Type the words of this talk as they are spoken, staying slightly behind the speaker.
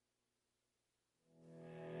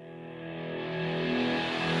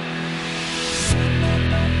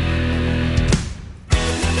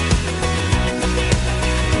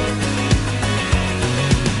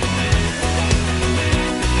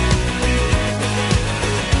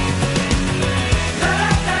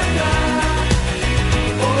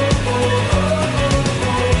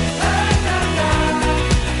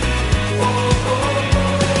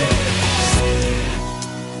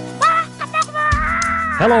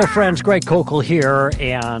Hello, friends. Greg Kokel here,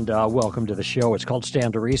 and welcome to the show. It's called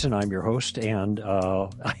Stand to Reason. I'm your host, and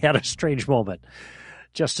I had a strange moment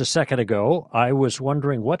just a second ago. I was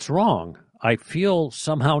wondering what's wrong. I feel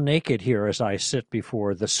somehow naked here as I sit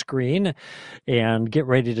before the screen and get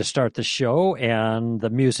ready to start the show, and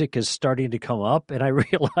the music is starting to come up, and I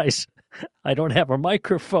realize I don't have a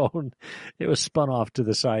microphone. It was spun off to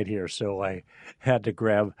the side here, so I had to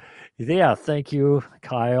grab. Yeah, thank you,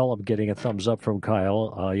 Kyle. I'm getting a thumbs up from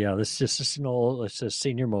Kyle. Yeah, this is just it's a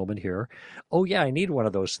senior moment here. Oh, yeah, I need one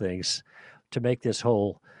of those things to make this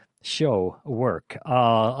whole show work.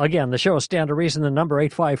 Again, the show is Stand to Reason, the number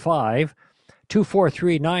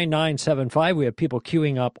 855-243-9975. We have people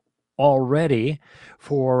queuing up already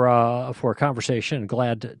for a conversation.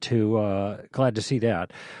 Glad to see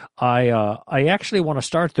that. I actually want to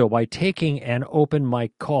start though by taking an open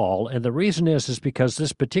mic call, and the reason is because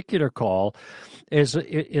this particular call is I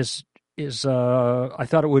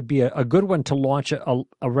thought it would be a good one to launch a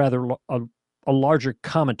larger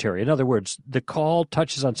commentary. In other words, the call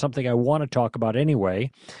touches on something I want to talk about anyway,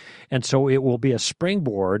 and so it will be a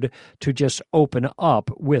springboard to just open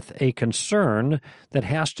up with a concern that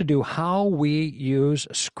has to do how we use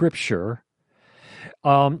Scripture,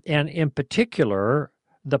 and in particular,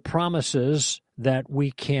 the promises that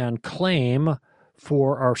we can claim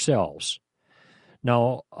for ourselves.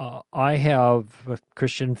 Now, I have a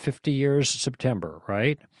Christian 50 years September,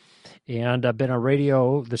 right? And I've been on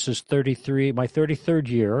radio. This is my 33rd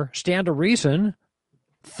year. Stand to Reason,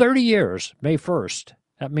 30 years, May 1st.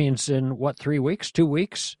 That means in, 3 weeks, 2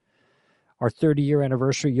 weeks? Our 30-year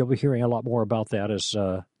anniversary. You'll be hearing a lot more about that as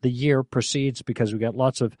the year proceeds, because we've got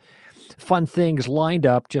lots of fun things lined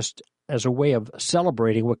up just as a way of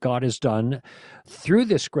celebrating what God has done through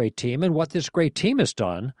this great team and what this great team has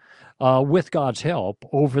done with God's help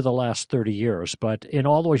over the last 30 years. But in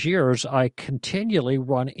all those years, I continually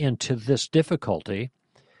run into this difficulty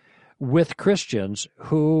with Christians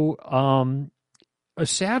who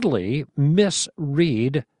sadly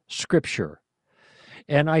misread Scripture.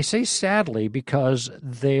 And I say sadly because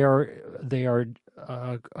they are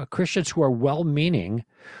Christians who are well-meaning,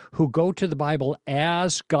 who go to the Bible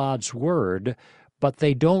as God's Word, but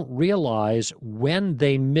they don't realize when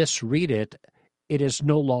they misread it, it is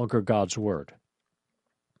no longer God's Word.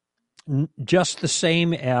 Just the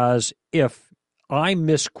same as if I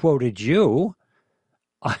misquoted you,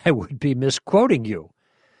 I would be misquoting you.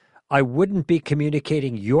 I wouldn't be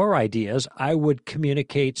communicating your ideas. I would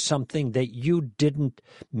communicate something that you didn't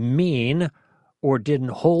mean or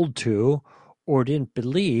didn't hold to or didn't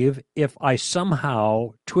believe if I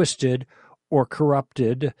somehow twisted or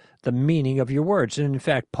corrupted the meaning of your words. And in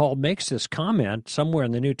fact, Paul makes this comment somewhere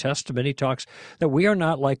in the New Testament. He talks that we are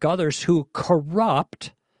not like others who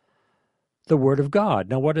corrupt the Word of God.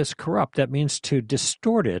 Now, what is corrupt? That means to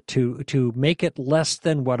distort it, to make it less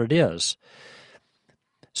than what it is.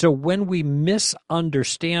 So when we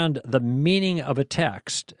misunderstand the meaning of a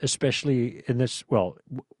text, especially in this,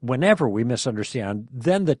 whenever we misunderstand,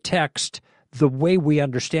 then the text, the way we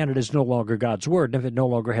understand it, is no longer God's Word. And if it no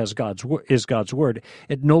longer has God's Word,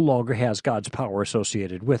 it no longer has God's power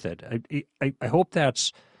associated with it. I hope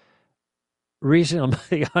that's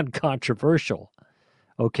reasonably uncontroversial,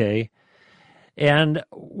 okay? And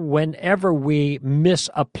whenever we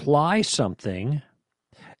misapply something,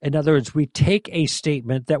 in other words, we take a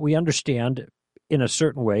statement that we understand in a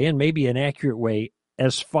certain way, and maybe an accurate way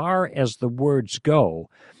as far as the words go,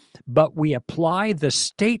 but we apply the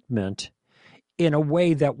statement in a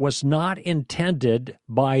way that was not intended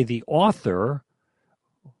by the author,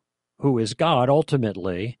 who is God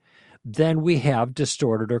ultimately, then we have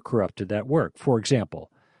distorted or corrupted that work. For example,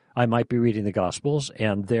 I might be reading the Gospels,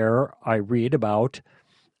 and there I read about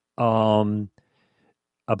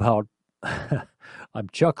I'm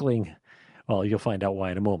chuckling. Well, you'll find out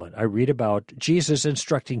why in a moment. I read about Jesus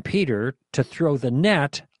instructing Peter to throw the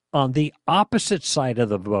net on the opposite side of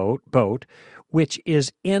the boat, which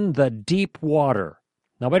is in the deep water.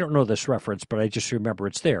 Now, I don't know this reference, but I just remember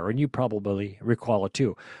it's there, and you probably recall it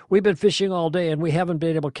too. We've been fishing all day, and we haven't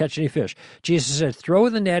been able to catch any fish. Jesus said, throw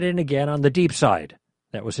the net in again on the deep side.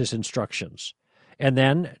 That was his instructions. And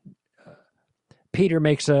then Peter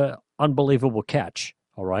makes an unbelievable catch.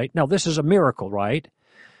 All right. Now, this is a miracle, right?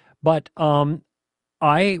 But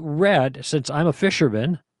I read, since I'm a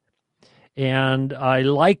fisherman, and I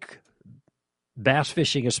like bass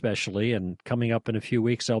fishing especially, and coming up in a few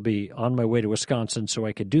weeks, I'll be on my way to Wisconsin so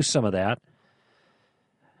I could do some of that.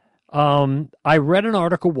 I read an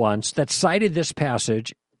article once that cited this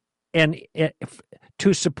passage and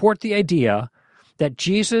to support the idea that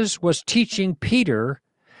Jesus was teaching Peter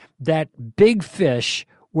that big fish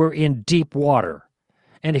were in deep water.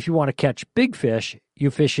 And if you want to catch big fish,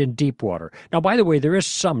 you fish in deep water. Now, by the way, there is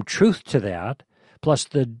some truth to that. Plus,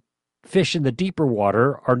 the fish in the deeper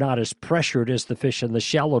water are not as pressured as the fish in the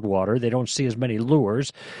shallow water. They don't see as many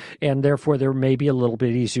lures, and therefore they're maybe a little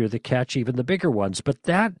bit easier to catch, even the bigger ones. But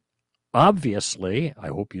that, obviously, I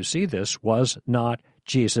hope you see this, was not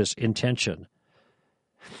Jesus' intention.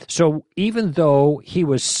 So even though he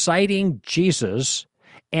was citing Jesus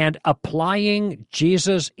and applying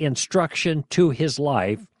Jesus' instruction to his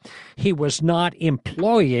life, he was not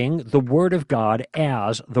employing the Word of God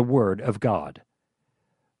as the Word of God.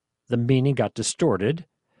 The meaning got distorted,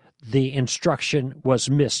 the instruction was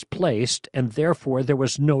misplaced, and therefore there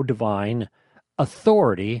was no divine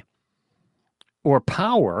authority or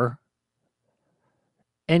power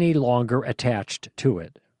any longer attached to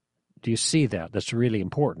it. Do you see that? That's really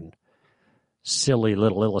important. Silly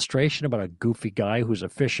little illustration about a goofy guy who's a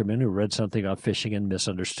fisherman who read something about fishing and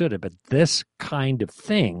misunderstood it. But this kind of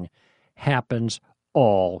thing happens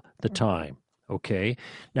all the time. Okay.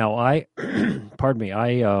 Now, I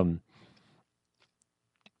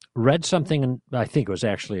read something, and I think it was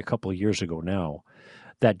actually a couple of years ago now,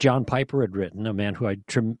 that John Piper had written, a man who I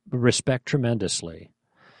respect tremendously.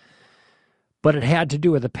 But it had to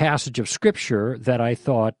do with a passage of Scripture that I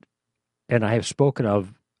thought, and I have spoken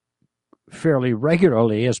of fairly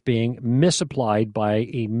regularly, as being misapplied by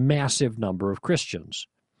a massive number of Christians.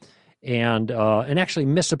 And actually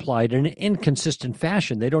misapplied in an inconsistent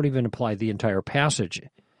fashion. They don't even apply the entire passage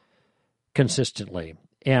consistently.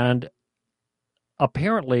 And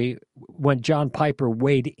apparently, when John Piper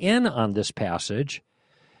weighed in on this passage,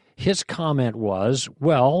 his comment was,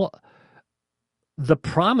 well, the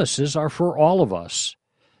promises are for all of us.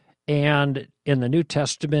 And in the New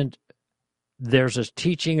Testament, there's a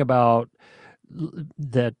teaching about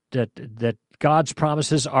that God's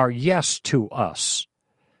promises are yes to us.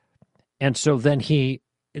 And so then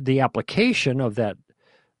the application of that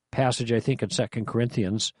passage, I think in 2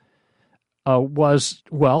 Corinthians, was,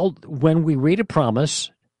 well, when we read a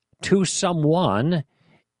promise to someone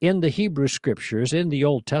in the Hebrew Scriptures, in the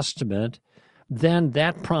Old Testament, then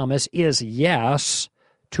that promise is yes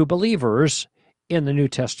to believers in the New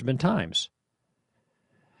Testament times.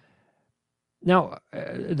 Now,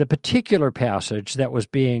 the particular passage that was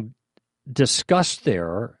being discussed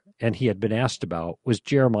there, and he had been asked about, was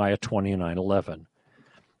Jeremiah 29:11,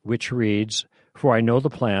 which reads, "For I know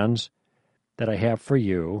the plans that I have for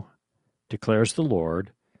you, declares the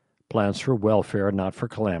Lord, plans for welfare and not for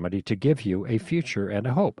calamity, to give you a future and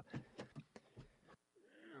a hope."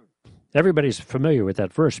 Everybody's familiar with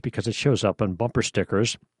that verse because it shows up on bumper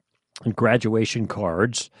stickers and graduation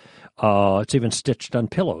cards. It's even stitched on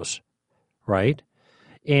pillows, right?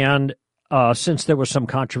 And since there was some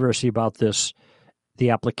controversy about this, the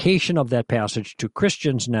application of that passage to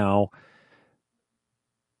Christians now,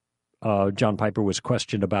 John Piper was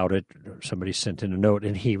questioned about it. Somebody sent in a note,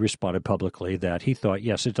 and he responded publicly that he thought,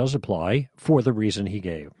 yes, it does apply for the reason he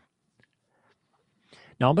gave.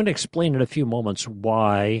 Now, I'm going to explain in a few moments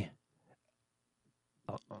why,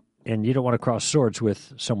 and you don't want to cross swords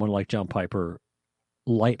with someone like John Piper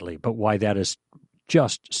lightly, but why that is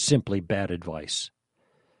just simply bad advice.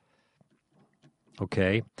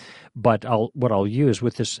 Okay, but what I'll use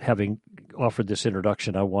with this, having offered this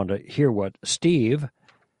introduction, I want to hear what Steve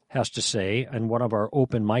has to say in one of our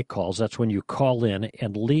open mic calls. That's when you call in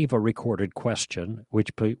and leave a recorded question,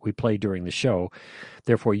 which we play during the show.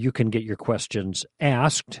 Therefore, you can get your questions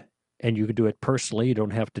asked, and you can do it personally. You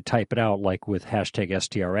don't have to type it out like with hashtag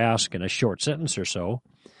STRask in a short sentence or so,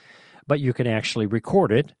 but you can actually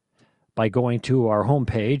record it by going to our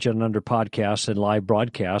homepage and under podcasts and live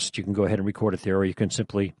broadcasts. You can go ahead and record it there, or you can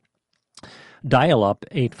simply dial up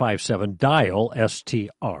 857-DIAL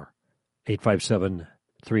STR,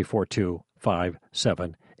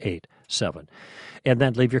 857-342-5787, and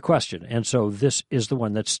then leave your question. And so this is the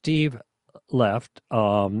one that Steve left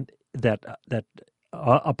that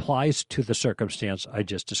applies to the circumstance I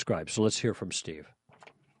just described. So let's hear from Steve.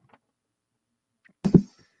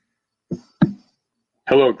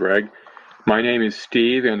 Hello, Greg. My name is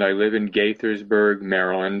Steve, and I live in Gaithersburg,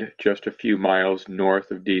 Maryland, just a few miles north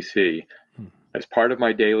of D.C. As part of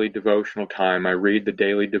my daily devotional time, I read the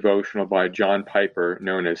daily devotional by John Piper,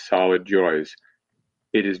 known as Solid Joys.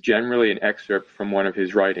 It is generally an excerpt from one of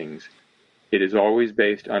his writings. It is always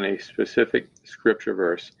based on a specific scripture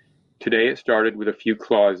verse. Today it started with a few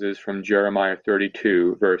clauses from Jeremiah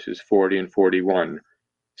 32, verses 40 and 41.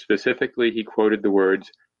 Specifically, he quoted the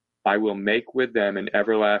words, "I will make with them an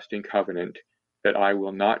everlasting covenant, that I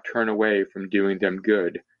will not turn away from doing them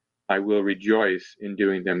good. I will rejoice in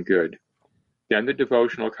doing them good." Then the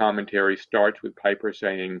devotional commentary starts with Piper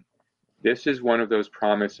saying, This is one of those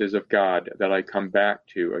promises of God that I come back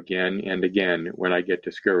to again and again when I get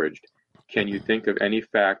discouraged. Can you think of any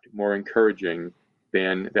fact more encouraging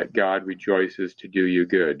than that God rejoices to do you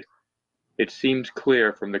good? It seems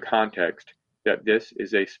clear from the context that this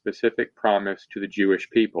is a specific promise to the Jewish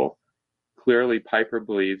people. Clearly, Piper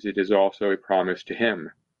believes it is also a promise to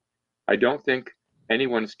him. I don't think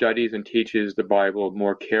anyone studies and teaches the Bible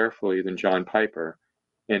more carefully than John Piper,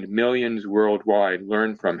 and millions worldwide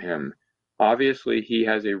learn from him. Obviously, he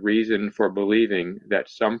has a reason for believing that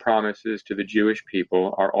some promises to the Jewish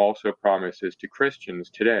people are also promises to Christians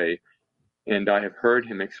today, and I have heard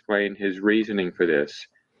him explain his reasoning for this.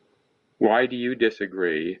 Why do you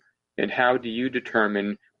disagree, and how do you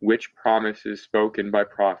determine which promises spoken by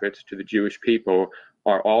prophets to the Jewish people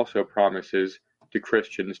are also promises to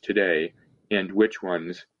Christians today, and which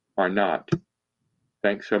ones are not?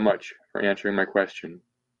 Thanks so much for answering my question.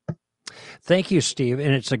 Thank you, Steve.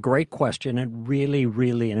 And it's a great question and really,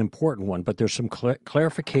 really an important one, but there's some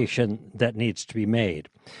clarification that needs to be made.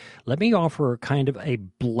 Let me offer kind of a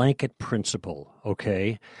blanket principle,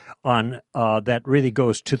 okay, on that really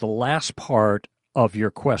goes to the last part of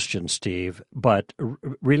your question, Steve, but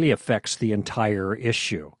really affects the entire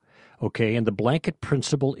issue, okay? And the blanket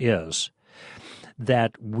principle is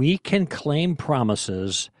that we can claim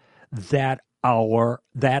promises that are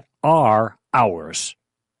ours.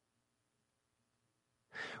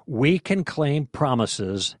 We can claim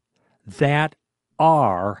promises that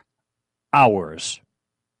are ours.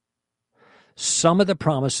 Some of the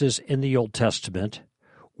promises in the Old Testament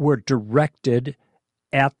were directed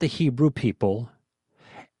at the Hebrew people,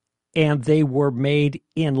 and they were made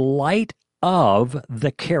in light of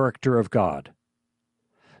the character of God.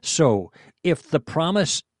 So if the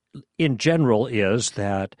promise in general is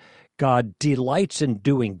that God delights in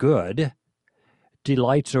doing good,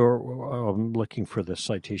 delights, or I'm looking for the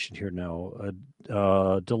citation here now.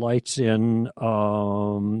 Delights in,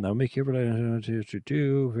 I'll make everything to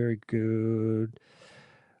do, very good,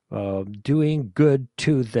 doing good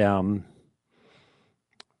to them.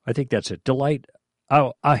 I think that's it. Delight,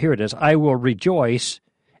 here it is. I will rejoice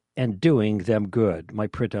and doing them good. My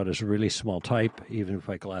printout is really small type. Even with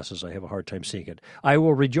my glasses, I have a hard time seeing it. I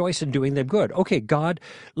will rejoice in doing them good. Okay, God,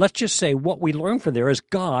 let's just say what we learn from there is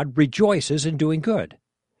God rejoices in doing good.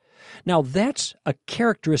 Now, that's a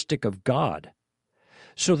characteristic of God.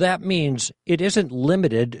 So that means it isn't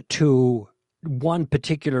limited to one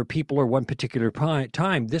particular people or one particular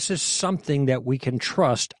time. This is something that we can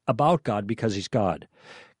trust about God because he's God.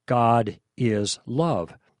 God is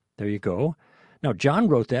love. There you go. Now, John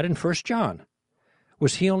wrote that in 1 John.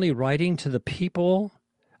 Was he only writing to the people?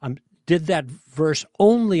 Did that verse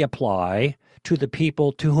only apply to the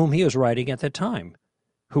people to whom he was writing at the time,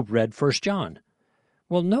 who read 1 John?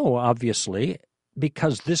 Well, no, obviously,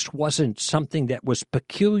 because this wasn't something that was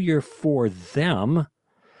peculiar for them,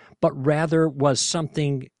 but rather was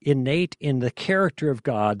something innate in the character of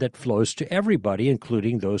God that flows to everybody,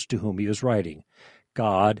 including those to whom he was writing.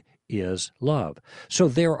 God is love. So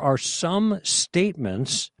there are some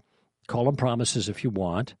statements, call them promises if you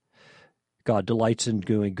want, God delights in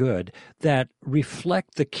doing good, that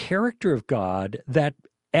reflect the character of God that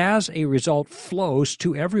as a result flows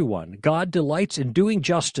to everyone. God delights in doing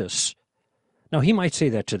justice. Now, he might say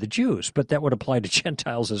that to the Jews, but that would apply to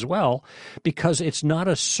Gentiles as well, because it's not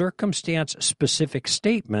a circumstance-specific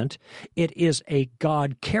statement. It is a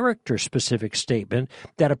God character-specific statement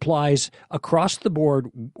that applies across the board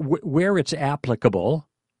where it's applicable,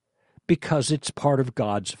 because it's part of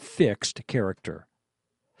God's fixed character.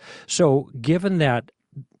 So, given that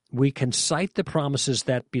we can cite the promises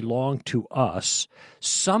that belong to us,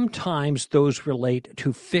 sometimes those relate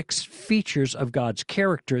to fixed features of God's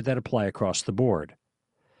character that apply across the board.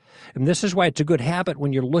 And this is why it's a good habit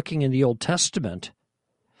when you're looking in the Old Testament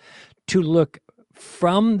to look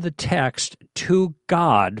from the text to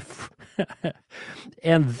God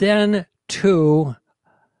and then to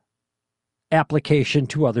application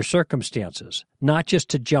to other circumstances, not just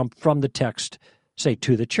to jump from the text, say,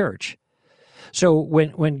 to the church. So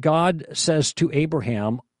when God says to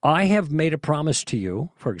Abraham, I have made a promise to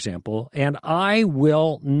you, for example, and I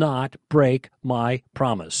will not break my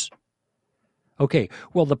promise. Okay,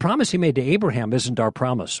 well, the promise he made to Abraham isn't our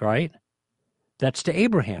promise, right? That's to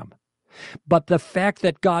Abraham. But the fact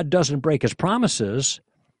that God doesn't break his promises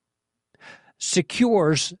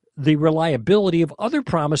secures the reliability of other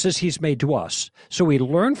promises he's made to us. So we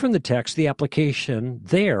learn from the text the application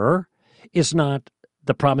there is not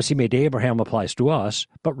the promise he made to Abraham applies to us,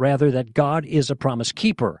 but rather that God is a promise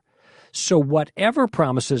keeper. So whatever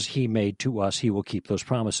promises he made to us, he will keep those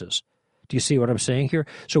promises. Do you see what I'm saying here?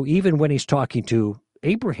 So even when he's talking to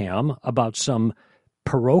Abraham, about some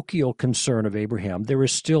parochial concern of Abraham, there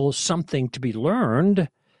is still something to be learned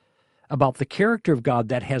about the character of God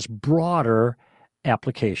that has broader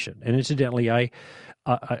application. And incidentally,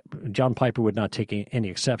 John Piper would not take any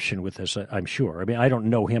exception with this, I'm sure. I mean, I don't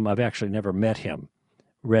know him. I've actually never met him,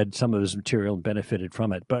 read some of his material and benefited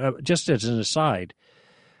from it. But just as an aside,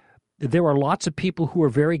 there are lots of people who are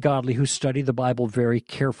very godly who study the Bible very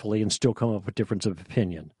carefully and still come up with difference of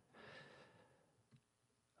opinion.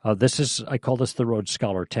 I call this the Rhodes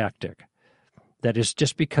Scholar tactic. That is,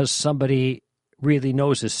 just because somebody really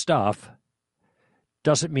knows his stuff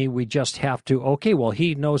doesn't mean we just have to, okay, well,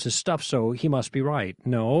 he knows his stuff, so he must be right.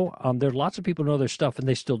 No, there are lots of people who know their stuff and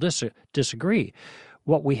they still disagree.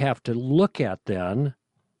 What we have to look at then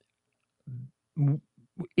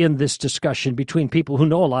in this discussion between people who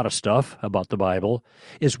know a lot of stuff about the Bible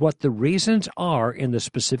is what the reasons are in the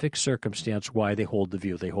specific circumstance why they hold the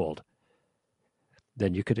view they hold.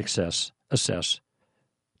 Then you could assess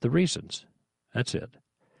the reasons. That's it.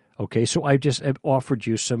 Okay, so I just have offered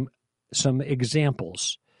you some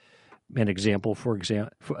examples. An example, for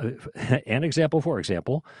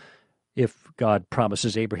example, if God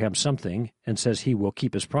promises Abraham something and says he will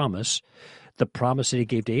keep his promise, the promise that he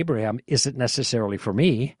gave to Abraham isn't necessarily for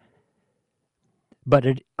me, but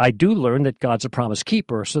I do learn that God's a promise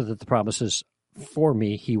keeper, so that the promises for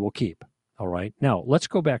me he will keep. All right. Now, let's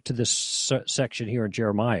go back to this section here in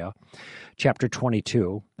Jeremiah, chapter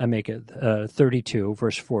 22. I make it 32,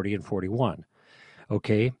 verse 40 and 41.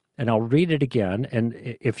 Okay. And I'll read it again.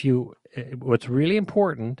 And what's really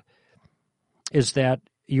important is that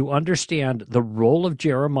you understand the role of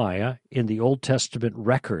Jeremiah in the Old Testament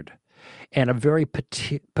record and a very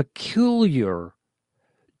peculiar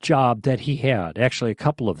job that he had, actually a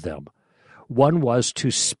couple of them. One was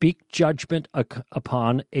to speak judgment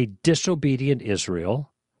upon a disobedient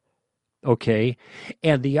Israel, okay,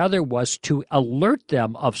 and the other was to alert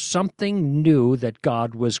them of something new that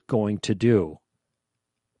God was going to do.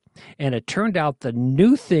 And it turned out the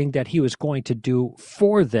new thing that he was going to do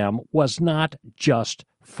for them was not just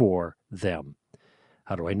for them.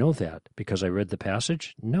 How do I know that? Because I read the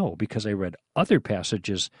passage? No, because I read other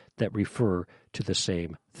passages that refer to the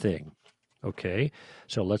same thing. Okay,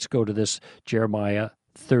 so let's go to this Jeremiah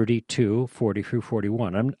 32, 40 through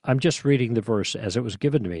 41. I'm just reading the verse as it was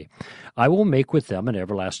given to me. I will make with them an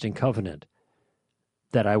everlasting covenant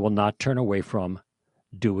that I will not turn away from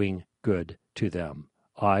doing good to them.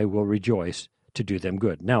 I will rejoice to do them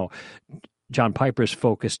good. Now, John Piper is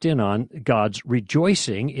focused in on God's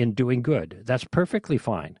rejoicing in doing good. That's perfectly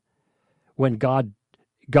fine. When God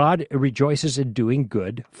rejoices in doing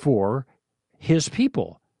good for his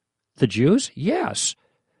people. The Jews? Yes.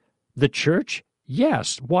 The church?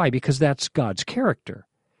 Yes. Why? Because that's God's character.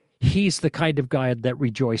 He's the kind of God that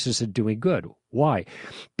rejoices in doing good. Why?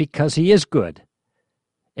 Because he is good.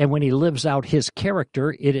 And when he lives out his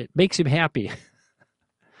character, it makes him happy.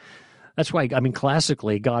 That's why,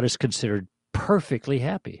 classically, God is considered perfectly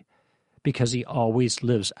happy because he always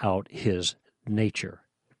lives out his nature.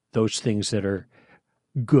 Those things that are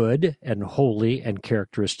good and holy and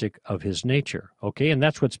characteristic of his nature. Okay, and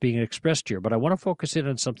that's what's being expressed here. But I want to focus in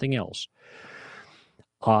on something else.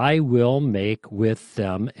 I will make with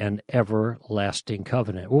them an everlasting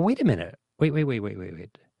covenant. Well, wait a minute.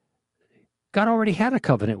 Wait. God already had a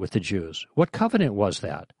covenant with the Jews. What covenant was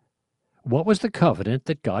that? What was the covenant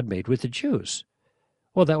that God made with the Jews?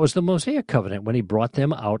 Well, that was the Mosaic covenant when he brought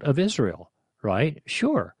them out of Israel, right?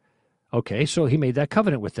 Sure. Okay, so he made that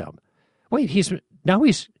covenant with them. Wait,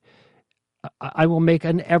 I will make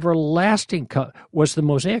an everlasting covenant. Was the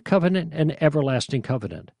Mosaic covenant an everlasting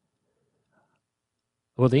covenant?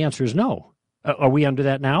 Well, the answer is no. Are we under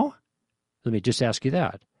that now? Let me just ask you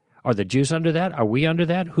that. Are the Jews under that? Are we under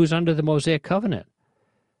that? Who's under the Mosaic covenant?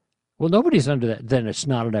 Well, nobody's under that. Then it's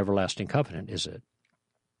not an everlasting covenant, is it?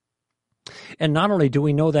 And not only do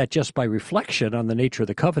we know that just by reflection on the nature of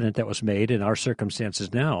the covenant that was made in our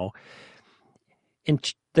circumstances now, in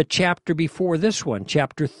the chapter before this one,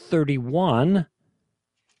 chapter 31,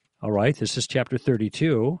 all right, this is chapter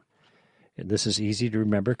 32, and this is easy to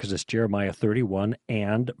remember because it's Jeremiah 31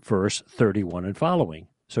 and verse 31 and following.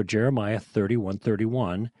 So Jeremiah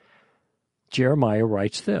 31:31, Jeremiah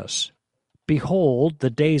writes this, "Behold, the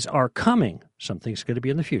days are coming," something's going to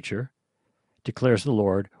be in the future, declares the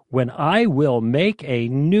Lord, "when I will make a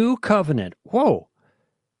new covenant." Whoa,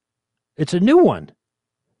 it's a new one.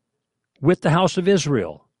 With the house of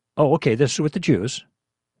Israel. Oh, okay, this is with the Jews.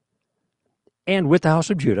 And with the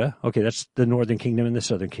house of Judah. Okay, that's the northern kingdom and the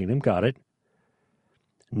southern kingdom. Got it.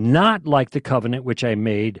 Not like the covenant which I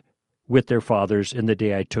made with their fathers in the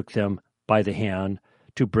day I took them by the hand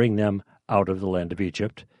to bring them out of the land of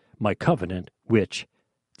Egypt, my covenant which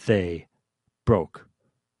they broke,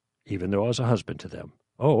 even though I was a husband to them.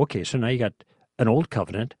 Oh, okay, so now you got an old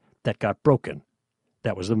covenant that got broken.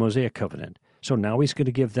 That was the Mosaic covenant. So now he's going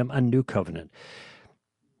to give them a new covenant.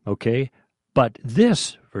 Okay, but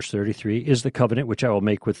this, verse 33, is the covenant which I will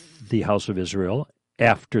make with the house of Israel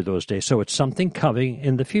after those days. So it's something coming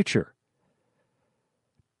in the future.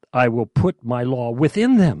 I will put my law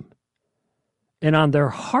within them, and on their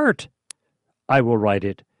heart I will write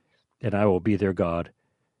it, and I will be their God,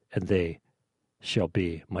 and they shall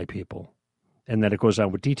be my people. And then it goes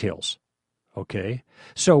on with details. Okay?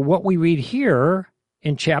 So what we read here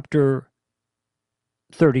in chapter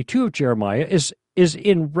 32 of Jeremiah is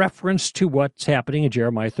in reference to what's happening in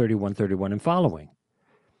Jeremiah 31 and following.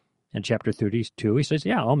 In chapter 32, he says,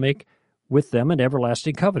 I'll make with them an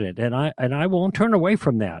everlasting covenant, and I won't turn away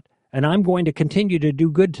from that, and I'm going to continue to do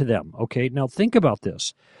good to them. Okay, now think about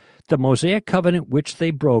this. The Mosaic covenant which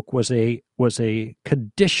they broke was a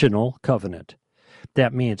conditional covenant.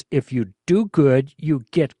 That means if you do good, you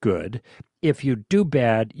get good. If you do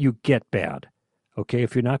bad, you get bad. Okay,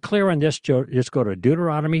 if you're not clear on this, just go to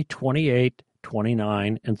Deuteronomy 28,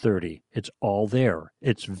 29, and 30. It's all there.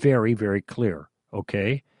 It's very, very clear.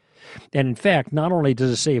 Okay? And in fact, not only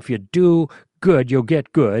does it say if you do good, you'll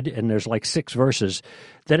get good, and there's like 6 verses,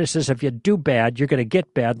 then it says if you do bad, you're going to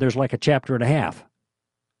get bad. There's like a chapter and a half.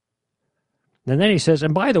 And then he says,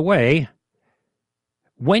 and by the way,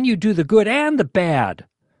 when you do the good and the bad,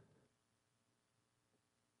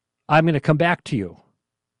 I'm going to come back to you.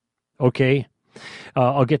 Okay?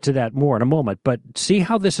 I'll get to that more in a moment, but see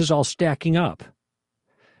how this is all stacking up.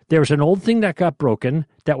 There's an old thing that got broken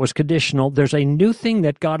that was conditional. There's a new thing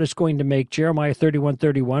that God is going to make. Jeremiah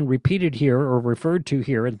 31 repeated here or referred to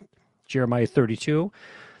here in Jeremiah 32,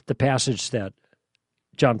 the passage that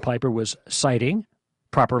John Piper was citing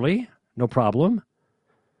properly, no problem,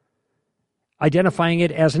 identifying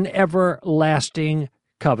it as an everlasting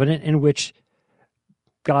covenant in which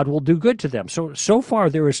God will do good to them. So far,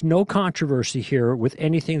 there is no controversy here with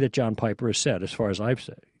anything that John Piper has said, as far as I'm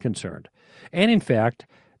concerned. And in fact,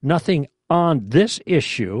 nothing on this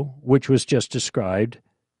issue, which was just described,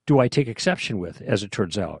 do I take exception with, as it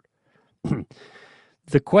turns out.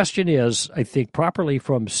 The question is, I think properly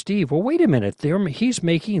from Steve, well, wait a minute, he's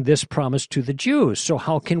making this promise to the Jews, so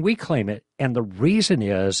how can we claim it? And the reason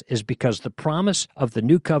is because the promise of the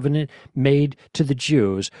new covenant made to the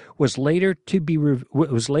Jews was later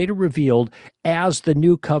revealed as the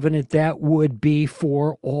new covenant that would be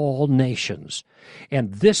for all nations.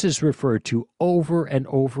 And this is referred to over and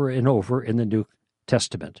over and over in the New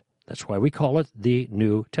Testament. That's why we call it the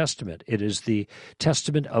New Testament. It is the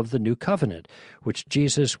testament of the new covenant, which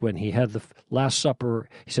Jesus, when he had the Last Supper,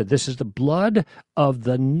 he said, this is the blood of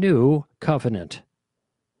the new covenant.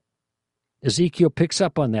 Ezekiel picks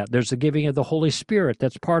up on that. There's the giving of the Holy Spirit.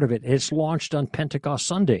 That's part of it. It's launched on Pentecost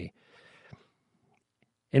Sunday,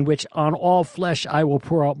 in which on all flesh I will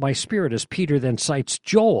pour out my Spirit, as Peter then cites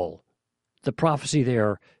Joel, the prophecy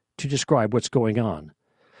there, to describe what's going on.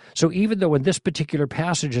 So even though in this particular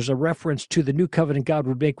passage is a reference to the new covenant God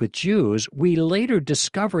would make with Jews, we later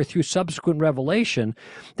discover through subsequent revelation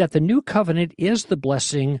that the new covenant is the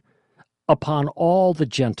blessing upon all the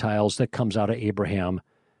Gentiles that comes out of Abraham,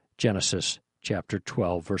 Genesis chapter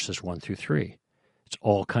 12, verses 1 through 3. It's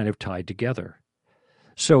all kind of tied together.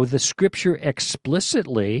 So the Scripture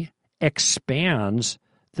explicitly expands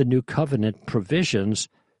the new covenant provisions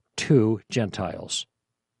to Gentiles.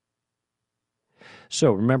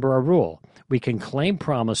 So remember our rule. We can claim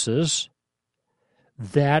promises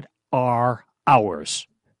that are ours.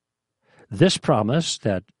 This promise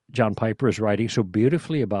that John Piper is writing so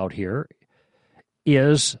beautifully about here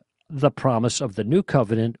is the promise of the new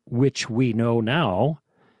covenant, which we know now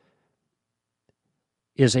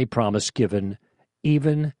is a promise given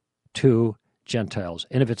even to Gentiles.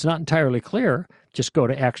 And if it's not entirely clear, just go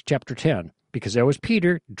to Acts chapter 10, because there was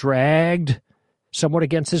Peter dragged somewhat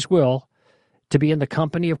against his will to be in the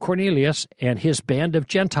company of Cornelius and his band of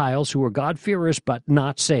Gentiles who were God-fearers but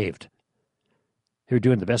not saved. They were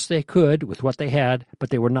doing the best they could with what they had,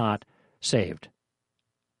 but they were not saved.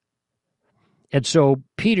 And so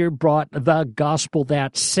Peter brought the gospel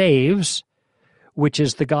that saves, which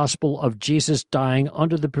is the gospel of Jesus dying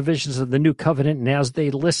under the provisions of the new covenant, and as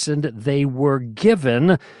they listened, they were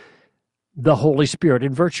given the Holy Spirit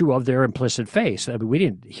in virtue of their implicit faith. I mean, we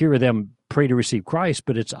didn't hear them pray to receive Christ,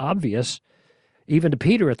 but it's obvious, even to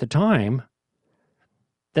Peter at the time,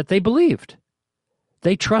 that they believed.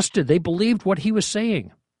 They trusted. They believed what he was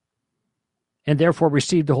saying, and therefore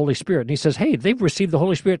received the Holy Spirit. And he says, hey, they've received the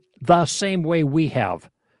Holy Spirit the same way we have.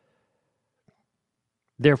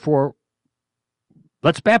 Therefore,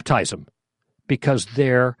 Let's baptize them because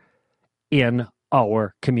they're in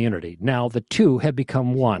our community. Now the two have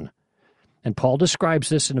become one. And Paul describes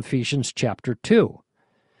this in Ephesians chapter 2,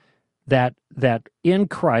 that in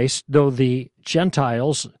Christ, though the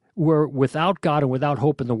Gentiles were without God and without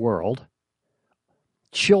hope in the world,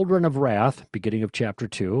 children of wrath, beginning of chapter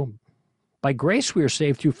 2, by grace we are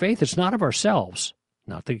saved through faith. It's not of ourselves,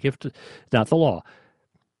 not the gift, not the law.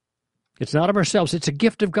 It's not of ourselves. It's a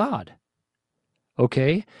gift of God.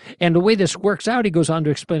 Okay? And the way this works out, he goes on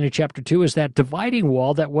to explain in chapter 2, is that dividing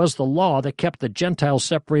wall that was the law that kept the Gentiles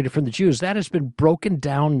separated from the Jews, that has been broken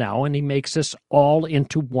down now, and he makes us all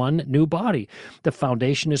into one new body. The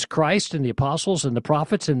foundation is Christ and the apostles and the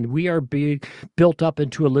prophets, and we are being built up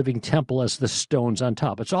into a living temple as the stones on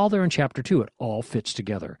top. It's all there in chapter 2. It all fits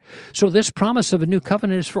together. So this promise of a new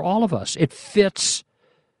covenant is for all of us. It fits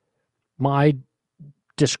my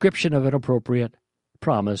description of an appropriate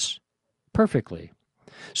promise perfectly.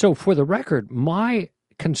 So for the record, my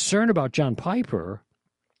concern about John Piper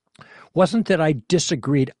wasn't that I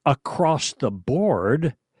disagreed across the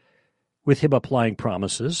board with him applying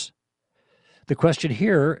promises. The question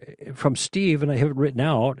here from Steve, and I have it written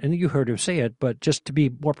out, and you heard him say it, but just to be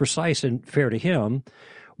more precise and fair to him,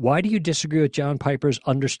 why do you disagree with John Piper's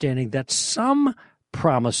understanding that some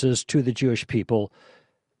promises to the Jewish people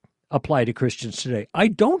apply to Christians today? I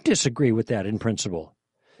don't disagree with that in principle,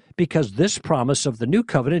 because this promise of the new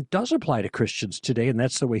covenant does apply to Christians today, and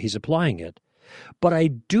that's the way he's applying it. But I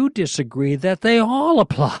do disagree that they all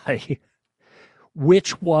apply,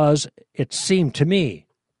 which was, it seemed to me,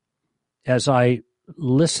 as I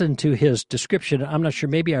listened to his description, I'm not sure,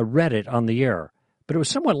 maybe I read it on the air, but it was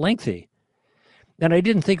somewhat lengthy, and I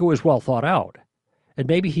didn't think it was well thought out. And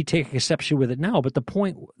maybe he'd take exception with it now, but the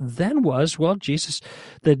point then was, well, Jesus,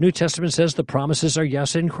 the New Testament says the promises are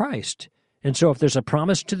yes in Christ. And so if there's a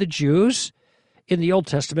promise to the Jews in the Old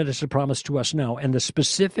Testament, it's a promise to us now. And the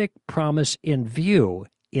specific promise in view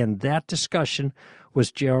in that discussion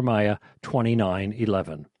was Jeremiah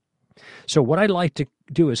 29:11. So what I'd like to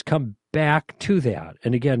do is come back to that.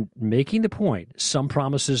 And again, making the point, some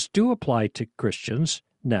promises do apply to Christians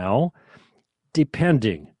now,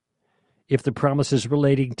 depending. If the promise is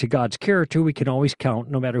relating to God's character, we can always count,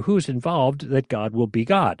 no matter who's involved, that God will be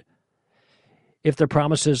God. If the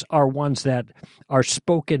promises are ones that are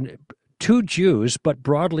spoken to Jews but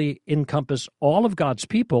broadly encompass all of God's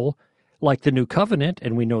people, like the New Covenant,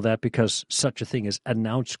 and we know that because such a thing is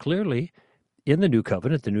announced clearly in the New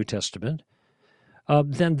Covenant, the New Testament,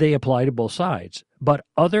 then they apply to both sides. But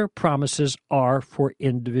other promises are for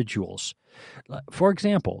individuals. For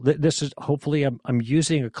example, this is hopefully I'm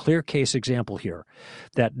using a clear case example here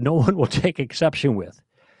that no one will take exception with.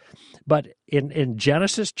 But in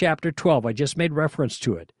Genesis chapter 12, I just made reference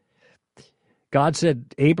to it. God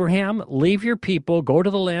said, Abraham, leave your people, go to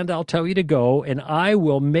the land I'll tell you to go, and I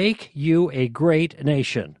will make you a great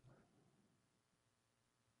nation.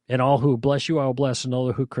 And all who bless you I will bless, and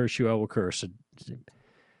all who curse you I will curse.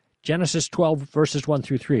 Genesis 12, verses 1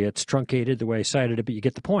 through 3. It's truncated the way I cited it, but you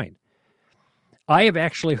get the point. I have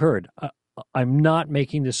actually heard, I'm not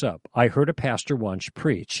making this up, I heard a pastor once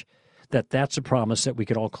preach that that's a promise that we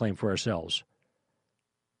could all claim for ourselves.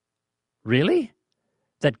 Really?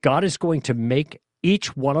 That God is going to make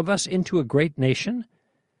each one of us into a great nation?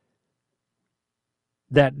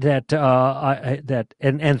 And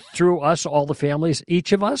through us, all the families,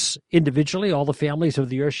 each of us individually, all the families of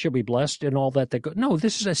the earth shall be blessed, and all that go. No,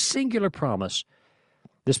 this is a singular promise.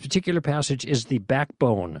 This particular passage is the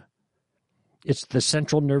backbone. It's the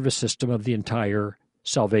central nervous system of the entire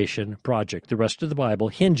salvation project. The rest of the Bible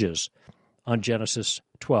hinges on Genesis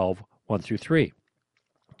 12, 1 through 3.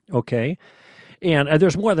 Okay? And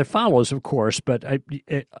there's more that follows, of course, but I,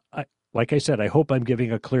 like I said, I hope I'm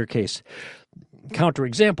giving a clear case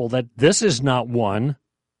counterexample that this is not one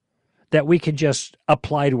that we can just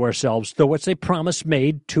apply to ourselves, though it's a promise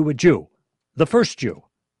made to a Jew, the first Jew,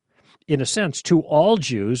 in a sense, to all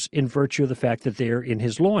Jews in virtue of the fact that they are in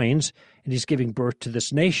his loins, and he's giving birth to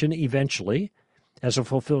this nation eventually as a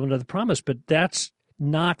fulfillment of the promise. But that's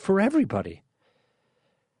not for everybody.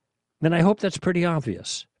 And I hope that's pretty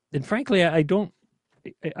obvious. And frankly,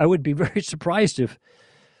 I would be very surprised if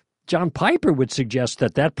John Piper would suggest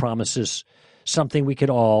that that promise is something we can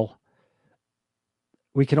all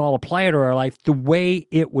apply to our life the way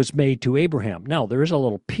it was made to Abraham. Now, there is a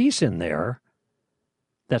little piece in there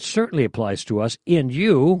that certainly applies to us. In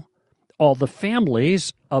you, all the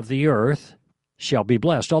families of the earth shall be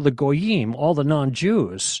blessed. All the goyim, all the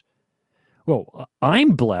non-Jews. Well,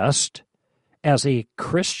 I'm blessed as a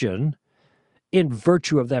Christian in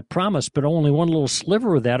virtue of that promise, but only one little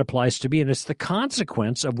sliver of that applies to me, and it's the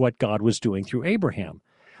consequence of what God was doing through Abraham.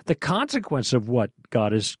 The consequence of what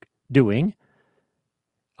God is doing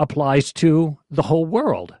applies to the whole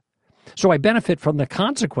world. So I benefit from the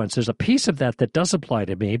consequences, a piece of that does apply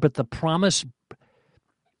to me, but the promise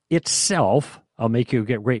itself, I'll make you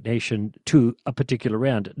a great nation to a particular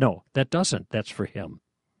end, no, that doesn't. That's for him.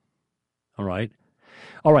 All right?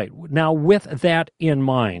 All right, now with that in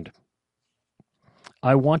mind,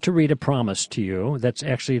 I want to read a promise to you that's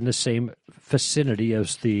actually in the same vicinity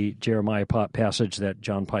as the Jeremiah passage that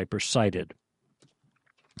John Piper cited.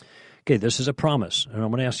 Okay, this is a promise, and I'm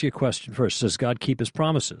going to ask you a question first. Does God keep his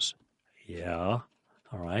promises? Yeah.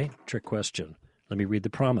 All right, trick question. Let me read the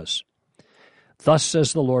promise. Thus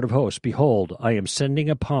says the Lord of hosts, behold, I am sending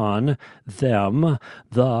upon them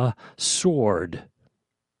the sword,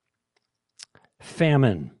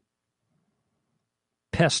 famine,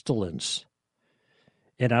 pestilence,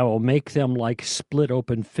 and I will make them like split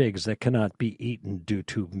open figs that cannot be eaten due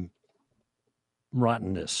to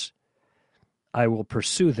rottenness. I will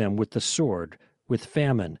pursue them with the sword, with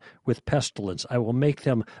famine, with pestilence. I will make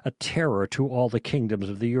them a terror to all the kingdoms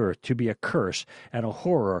of the earth, to be a curse and a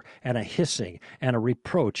horror and a hissing and a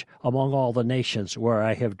reproach among all the nations where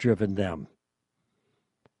I have driven them.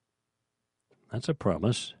 That's a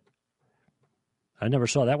promise. I never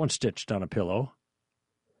saw that one stitched on a pillow.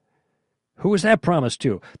 Who was that promise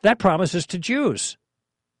to? That promise is to Jews.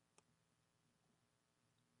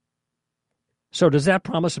 So does that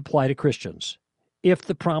promise apply to Christians? If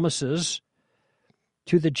the promises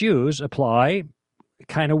to the Jews apply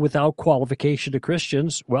kind of without qualification to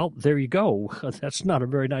Christians, well, there you go. That's not a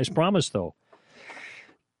very nice promise, though.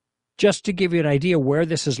 Just to give you an idea where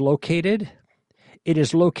this is located, it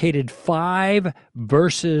is located 5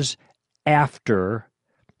 verses after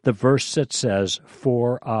the verse that says,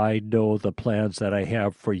 for I know the plans that I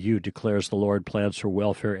have for you, declares the Lord, plans for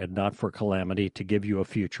welfare and not for calamity, to give you a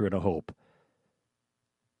future and a hope.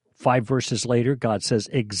 5 verses later, God says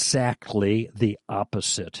exactly the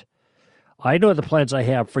opposite. I know the plans I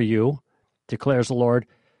have for you, declares the Lord,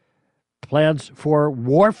 plans for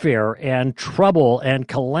warfare and trouble and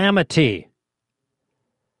calamity.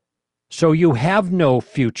 So you have no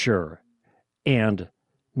future and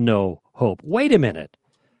no hope. Wait a minute.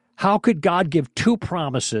 How could God give 2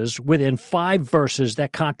 promises within 5 verses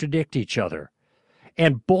that contradict each other?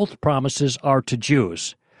 And both promises are to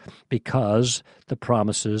Jews, because the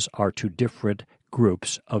promises are to different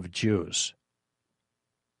groups of Jews.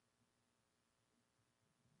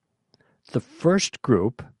 The first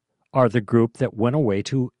group are the group that went away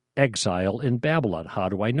to exile in Babylon. How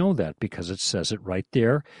do I know that? Because it says it right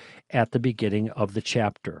there at the beginning of the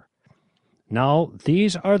chapter. Now,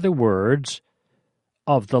 these are the words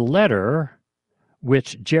of the letter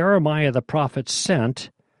which Jeremiah the prophet sent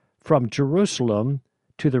from Jerusalem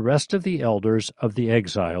to the rest of the elders of the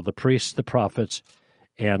exile, the priests, the prophets,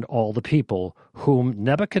 and all the people whom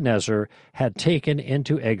Nebuchadnezzar had taken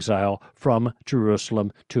into exile from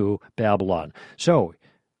Jerusalem to Babylon. So,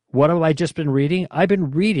 what have I just been reading? I've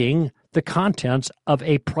been reading the contents of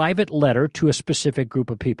a private letter to a specific group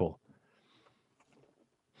of people.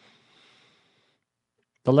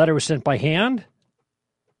 The letter was sent by hand,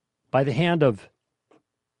 by the hand of,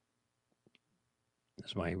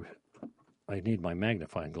 I need my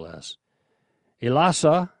magnifying glass,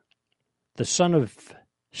 Elasah, the son of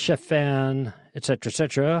Shaphan,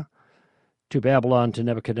 etc., to Babylon, to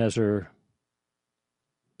Nebuchadnezzar,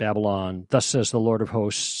 Babylon. Thus says the Lord of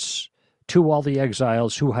hosts, to all the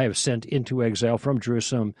exiles who I have sent into exile from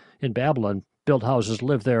Jerusalem in Babylon, build houses,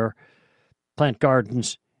 live there, plant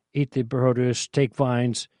gardens, eat the produce, take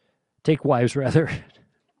wives,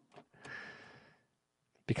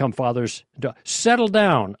 become fathers, settle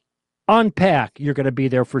down, unpack. You're going to be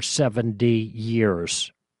there for 70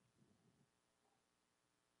 years.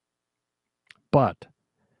 But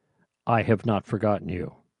I have not forgotten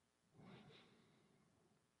you.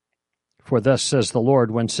 For thus says the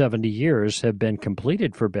Lord, when 70 years have been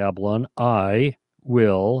completed for Babylon, I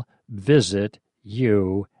will visit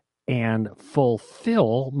you and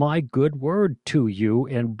fulfill my good word to you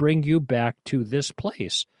and bring you back to this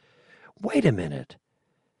place. Wait a minute.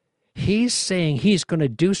 He's saying he's going to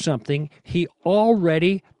do something he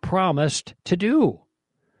already promised to do.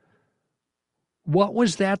 What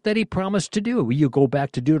was that he promised to do? You go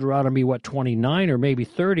back to Deuteronomy, 29 or maybe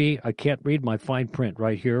 30. I can't read my fine print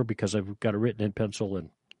right here because I've got it written in pencil and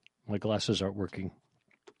my glasses aren't working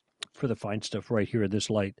for the fine stuff right here in this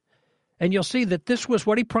light. And you'll see that this was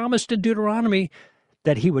what he promised in Deuteronomy,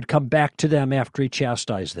 that he would come back to them after he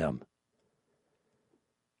chastised them.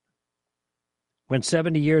 When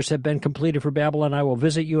 70 years have been completed for Babylon, I will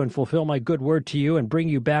visit you and fulfill my good word to you and bring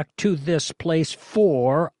you back to this place,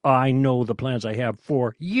 for I know the plans I have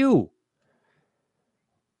for you,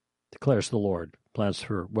 declares the Lord. Plans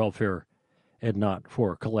for welfare and not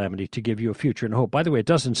for calamity, to give you a future and hope. By the way, it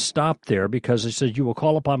doesn't stop there, because it says, you will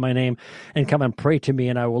call upon my name and come and pray to me,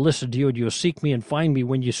 and I will listen to you, and you will seek me and find me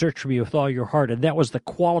when you search for me with all your heart. And that was the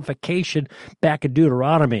qualification back in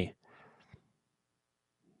Deuteronomy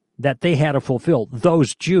that they had to fulfill.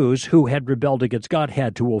 Those Jews who had rebelled against God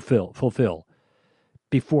had to fulfill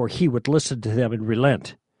before he would listen to them and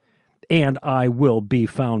relent. And I will be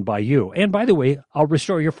found by you. And by the way, I'll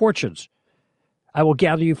restore your fortunes. I will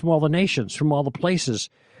gather you from all the nations, from all the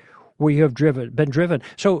places where you have been driven.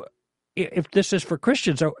 So if this is for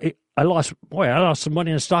Christians, I lost some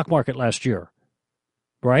money in the stock market last year,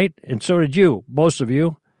 right? And so did you, most of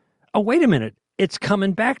you. Oh, wait a minute. It's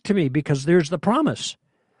coming back to me, because there's the promise.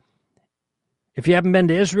 If you haven't been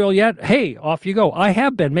to Israel yet, hey, off you go. I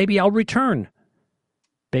have been. Maybe I'll return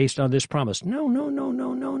based on this promise.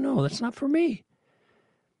 No. That's not for me.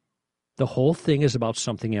 The whole thing is about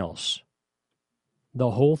something else.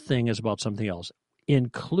 The whole thing is about something else,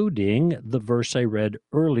 including the verse I read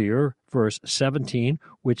earlier, verse 17,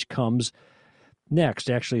 which comes next.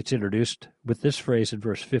 Actually, it's introduced with this phrase in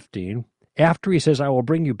verse 15. After he says, I will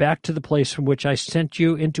bring you back to the place from which I sent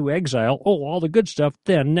you into exile. Oh, all the good stuff.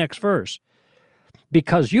 Then, next verse.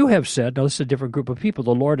 Because you have said, now this is a different group of people,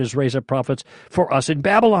 the Lord has raised up prophets for us in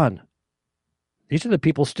Babylon. These are the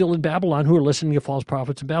people still in Babylon who are listening to false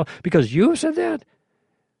prophets in Babylon. Because you have said that.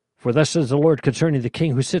 For thus says the Lord concerning the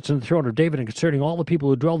king who sits on the throne of David, and concerning all the people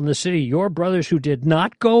who dwell in the city, your brothers who did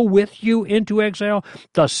not go with you into exile,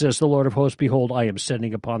 thus says the Lord of hosts, behold, I am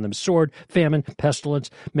sending upon them sword, famine,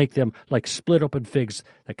 pestilence, make them like split open figs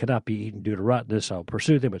that cannot be eaten due to rottenness. I'll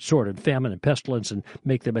pursue them with sword and famine and pestilence, and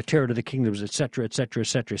make them a terror to the kingdoms, etc., etc.,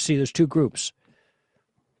 etc. See, there's two groups.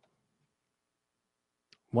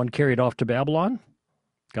 One carried off to Babylon.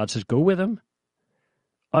 God says, go with them,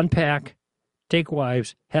 unpack, take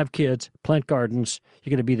wives, have kids, plant gardens.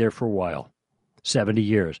 You're going to be there for a while, 70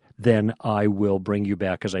 years. Then I will bring you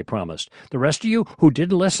back as I promised. The rest of you who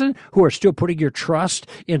didn't listen, who are still putting your trust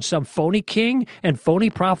in some phony king and phony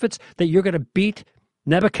prophets that you're going to beat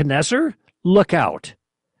Nebuchadnezzar, look out.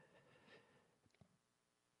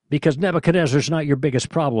 Because Nebuchadnezzar's not your biggest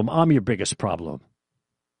problem. I'm your biggest problem.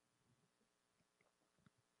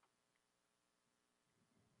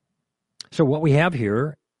 So what we have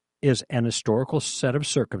here is an historical set of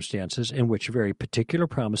circumstances in which very particular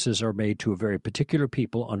promises are made to a very particular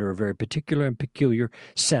people under a very particular and peculiar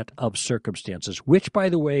set of circumstances, which, by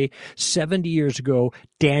the way, 70 years ago,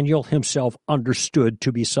 Daniel himself understood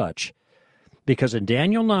to be such. Because in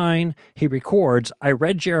Daniel 9, he records, I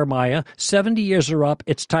read Jeremiah, 70 years are up,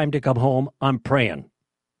 it's time to come home, I'm praying.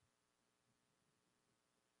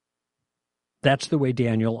 That's the way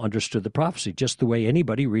Daniel understood the prophecy, just the way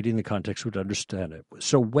anybody reading the context would understand it.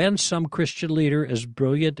 So when some Christian leader is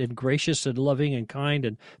brilliant and gracious and loving and kind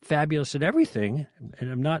and fabulous and everything,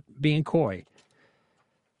 and I'm not being coy,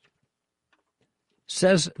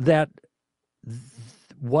 says that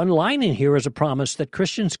one line in here is a promise that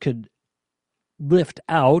Christians could lift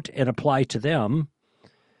out and apply to them,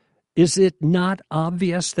 is it not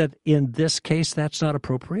obvious that in this case that's not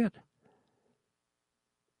appropriate?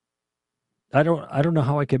 I don't know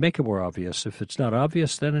how I can make it more obvious. If it's not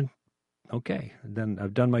obvious, then okay, then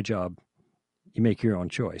I've done my job. You make your own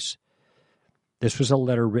choice. This was a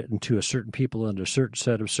letter written to a certain people under a certain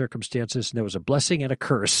set of circumstances, and there was a blessing and a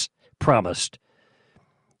curse promised.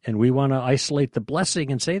 And we want to isolate the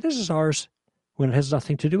blessing and say, this is ours, when it has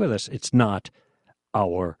nothing to do with us. It's not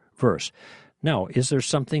our verse. Now, is there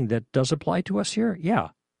something that does apply to us here? Yeah.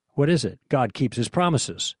 What is it? God keeps his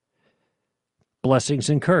promises. Blessings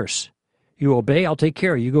and curse. You obey, I'll take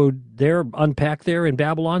care. You go there, unpack there in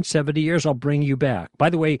Babylon, 70 years, I'll bring you back. By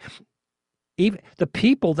the way, even the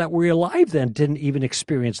people that were alive then didn't even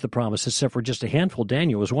experience the promise, except for just a handful.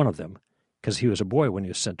 Daniel was one of them, because he was a boy when he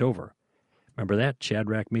was sent over. Remember that?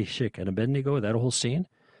 Shadrach, Meshach, and Abednego, that whole scene?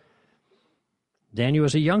 Daniel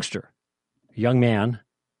was a youngster, a young man,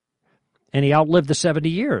 and he outlived the 70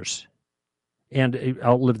 years. And he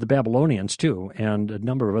outlived the Babylonians, too, and a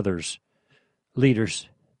number of others, leaders.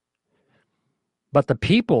 But the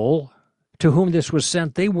people to whom this was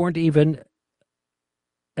sent, they weren't even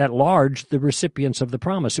at large the recipients of the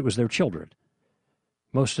promise. It was their children.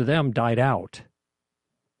 Most of them died out.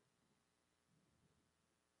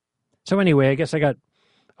 So anyway, I guess I got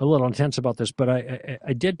a little intense about this, but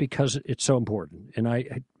I did because it's so important. And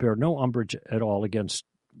I bear no umbrage at all against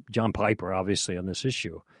John Piper, obviously, on this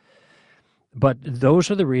issue. But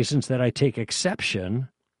those are the reasons that I take exception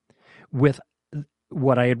with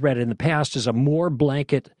what I had read in the past as a more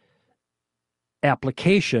blanket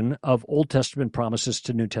application of Old Testament promises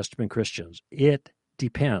to New Testament Christians. It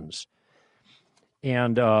depends.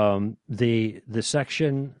 And the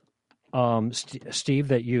section, Steve,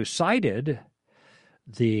 that you cited,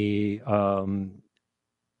 the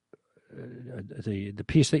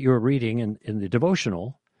piece that you were reading in the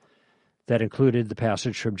devotional, that included the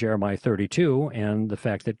passage from Jeremiah 32 and the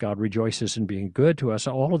fact that God rejoices in being good to us,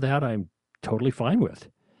 all of that I'm totally fine with,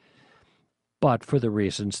 but for the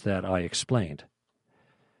reasons that I explained.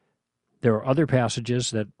 There are other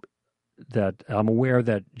passages that I'm aware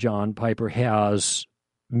that John Piper has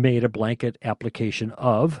made a blanket application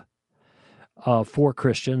of for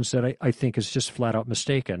Christians that I think is just flat out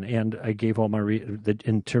mistaken. And I gave all my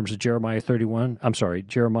in terms of Jeremiah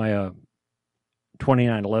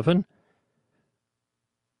 29:11.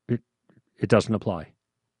 It doesn't apply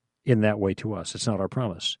in that way to us. It's not our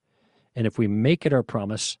promise. And if we make it our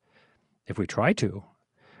promise, if we try to,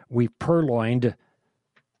 we've purloined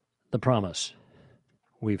the promise.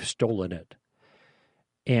 We've stolen it.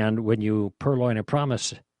 And when you purloin a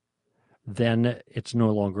promise, then it's no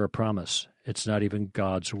longer a promise. It's not even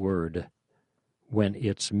God's word when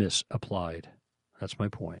it's misapplied. That's my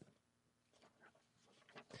point.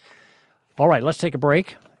 All right, let's take a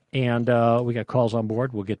break. And we got calls on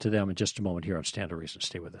board. We'll get to them in just a moment here on Stand to Reason.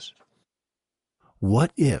 Stay with us.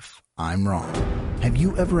 What if I'm wrong? Have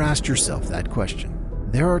you ever asked yourself that question?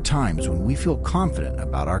 There are times when we feel confident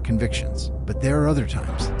about our convictions, but there are other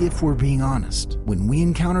times, if we're being honest, when we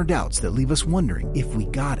encounter doubts that leave us wondering if we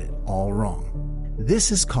got it all wrong. This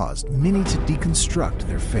has caused many to deconstruct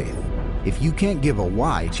their faith. If you can't give a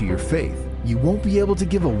why to your faith, you won't be able to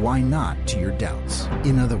give a why not to your doubts.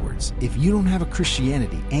 In other words, if you don't have a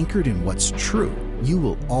Christianity anchored in what's true, you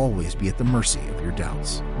will always be at the mercy of your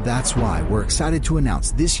doubts. That's why we're excited to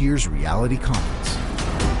announce this year's Reality Conference.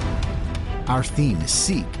 Our theme is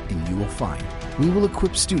Seek and You Will Find. We will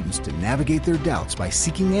equip students to navigate their doubts by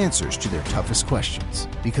seeking answers to their toughest questions.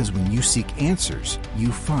 Because when you seek answers,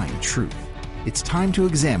 you find truth. It's time to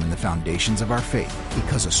examine the foundations of our faith,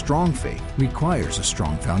 because a strong faith requires a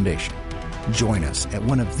strong foundation. Join us at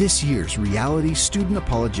one of this year's Reality Student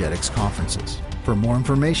Apologetics conferences. For more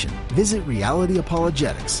information, visit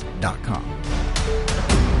realityapologetics.com.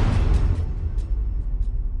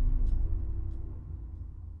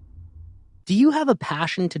 Do you have a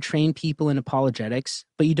passion to train people in apologetics,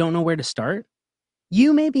 but you don't know where to start?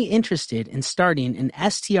 You may be interested in starting an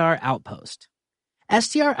STR Outpost.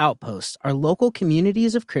 STR Outposts are local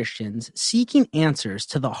communities of Christians seeking answers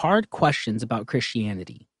to the hard questions about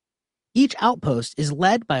Christianity. Each outpost is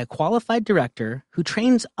led by a qualified director who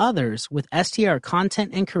trains others with STR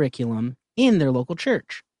content and curriculum in their local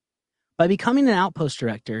church. By becoming an outpost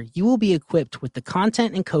director, you will be equipped with the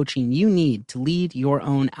content and coaching you need to lead your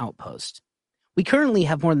own outpost. We currently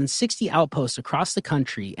have more than 60 outposts across the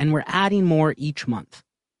country, and we're adding more each month.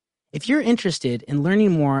 If you're interested in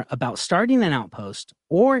learning more about starting an outpost,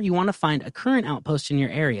 or you want to find a current outpost in your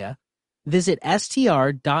area, visit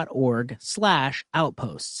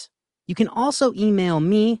str.org/outposts. You can also email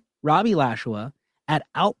me, Robbie Lashua, at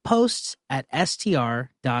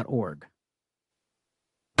outposts@str.org.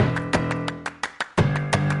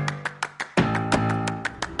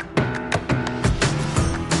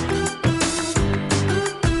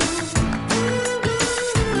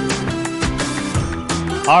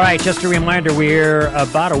 All right, just a reminder, we're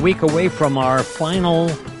about a week away from our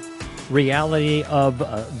final reality of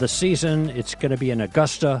the season. It's going to be in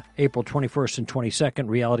Augusta, April 21st and 22nd.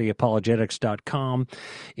 RealityApologetics.com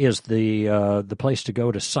is the place to go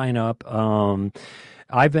to sign up.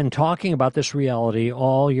 I've been talking about this reality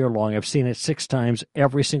all year long. I've seen it 6 times.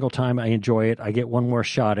 Every single time I enjoy it. I get one more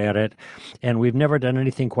shot at it. And we've never done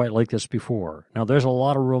anything quite like this before. Now, there's a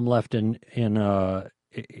lot of room left in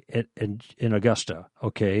Augusta,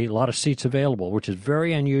 okay? A lot of seats available, which is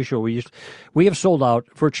very unusual. We have sold out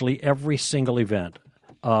virtually every single event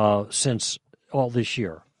since all this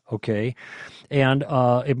year, okay? And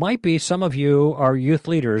it might be some of you are youth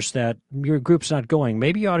leaders that your group's not going.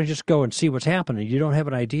 Maybe you ought to just go and see what's happening. You don't have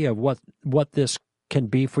an idea of what this can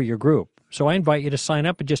be for your group. So I invite you to sign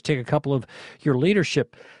up and just take a couple of your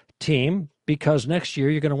leadership team, because next year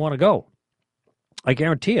you're going to want to go. I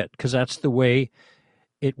guarantee it, because that's the way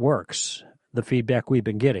it works, the feedback we've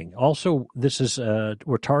been getting. Also, this is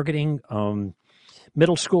we're targeting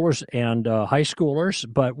middle schoolers and high schoolers,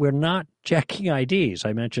 but we're not checking IDs.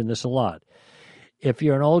 I mentioned this a lot. If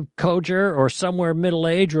you're an old coger or somewhere middle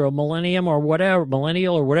age or a millennial or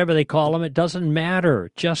whatever they call them, it doesn't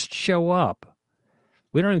matter. Just show up.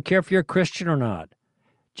 We don't even care if you're a Christian or not.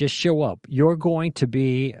 Just show up. You're going to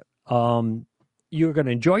be, you're going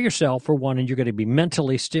to enjoy yourself for one, and you're going to be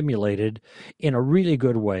mentally stimulated in a really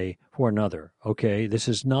good way for another. Okay, this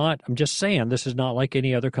is not, I'm just saying, this is not like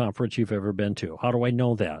any other conference you've ever been to. How do I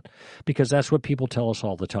know that? Because that's what people tell us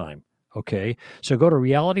all the time. Okay, so go to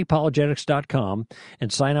realityapologetics.com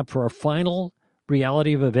and sign up for our final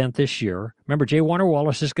reality event this year. Remember, J. Warner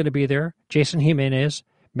Wallace is going to be there, Jason Jimenez,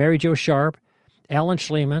 Mary Jo Sharp, Alan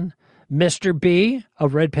Schleman, Mr. B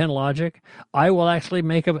of Red Pen Logic. I will actually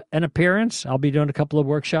make an appearance. I'll be doing a couple of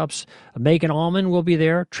workshops. Megan Allman will be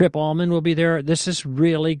there. Trip Allman will be there. This is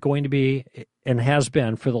really going to be, and has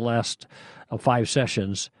been for the last 5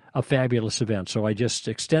 sessions, a fabulous event. So I just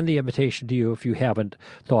extend the invitation to you if you haven't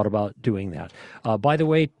thought about doing that. By the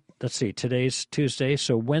way, let's see, today's Tuesday,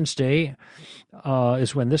 so Wednesday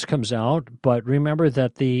is when this comes out. But remember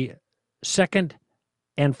that the second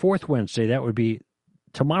and fourth Wednesday, that would be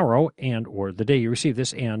tomorrow or the day you receive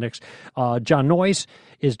this and next, John Noyes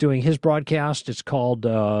is doing his broadcast. It's called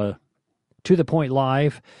To the Point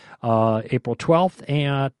Live, April 12th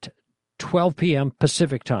at 12 p.m.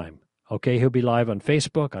 Pacific time. Okay, he'll be live on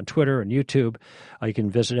Facebook, on Twitter, and YouTube. You can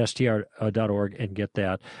visit str.org and get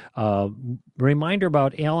that. Reminder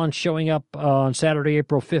about Alan showing up on Saturday,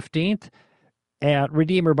 April 15th at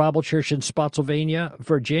Redeemer Bible Church in Spotsylvania,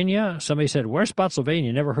 Virginia. Somebody said, where's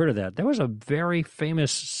Spotsylvania? Never heard of that. There was a very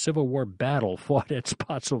famous Civil War battle fought at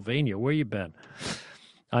Spotsylvania. Where you been?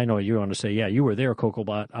 I know you want to say, yeah, you were there,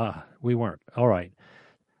 Cocobot. We weren't. All right.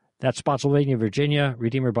 That's Spotsylvania, Virginia,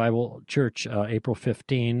 Redeemer Bible Church, April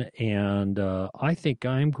 15. And I think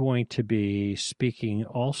I'm going to be speaking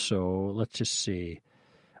also, let's just see.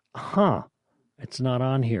 It's not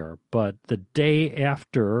on here, but the day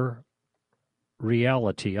after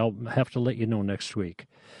Reality, I'll have to let you know next week.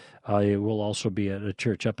 I will also be at a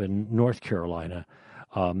church up in North Carolina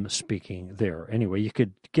speaking there. Anyway, you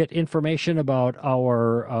could get information about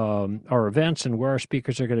our events and where our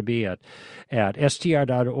speakers are going to be at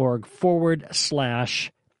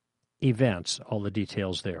str.org/events. All the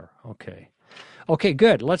details there. Okay,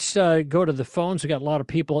 good. Let's go to the phones. We got a lot of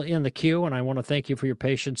people in the queue, and I want to thank you for your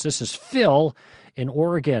patience. This is Phil in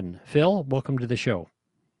Oregon. Phil, welcome to the show.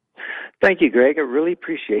 Thank you, Greg. I really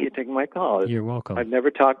appreciate you taking my call. You're welcome. I've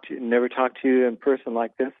never talked to you in person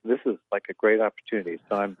like this. This is like a great opportunity,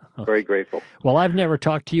 so I'm very grateful. Well, I've never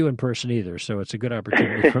talked to you in person either, so it's a good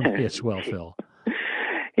opportunity for me as well, Phil.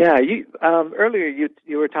 Yeah, earlier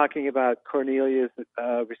you were talking about Cornelius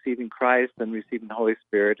receiving Christ and receiving the Holy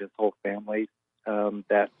Spirit, his whole family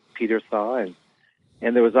that Peter saw, and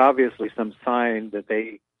there was obviously some sign that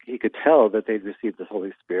he could tell that they'd received the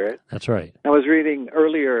Holy Spirit. That's right. I was reading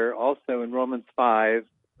earlier also in Romans 5,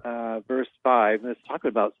 verse 5, and it's talking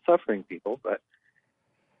about suffering people, but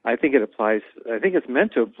I think it's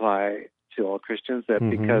meant to apply to all Christians that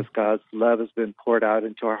because God's love has been poured out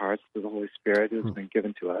into our hearts through the Holy Spirit who's been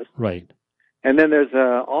given to us. Right. And then there's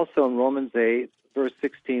also in Romans 8, verse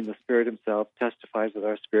 16, the Spirit himself testifies with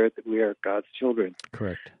our spirit that we are God's children.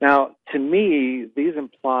 Correct. Now, to me, these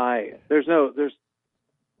imply,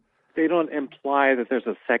 they don't imply that there's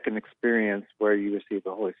a second experience where you receive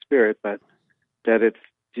the Holy Spirit, but that it's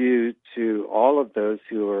due to all of those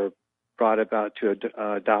who are brought about to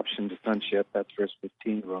adoption to sonship. That's verse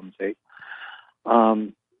 15, Romans 8.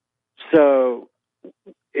 So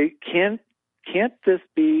can't this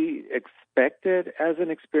be expected as an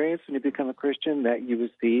experience when you become a Christian, that you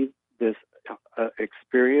receive this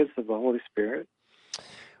experience of the Holy Spirit?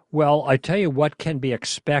 Well, I tell you what can be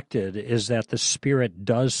expected is that the Spirit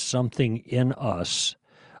does something in us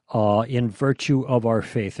in virtue of our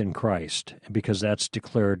faith in Christ, because that's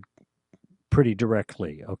declared pretty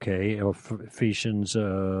directly, okay? Ephesians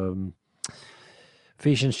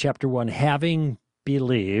chapter 1, having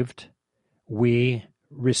believed, we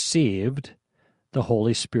received the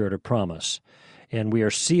Holy Spirit of promise. And we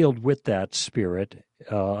are sealed with that Spirit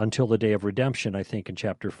until the day of redemption. I think in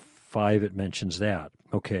chapter 5 it mentions that.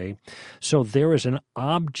 Okay, so there is an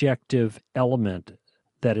objective element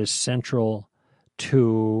that is central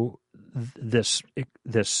to this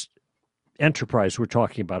enterprise we're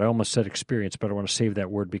talking about. I almost said experience, but I want to save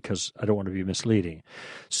that word because I don't want to be misleading.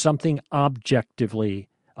 Something objective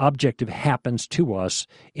happens to us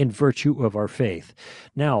in virtue of our faith.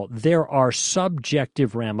 Now, there are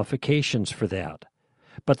subjective ramifications for that,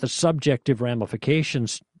 but the subjective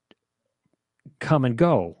ramifications come and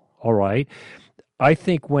go, all right? I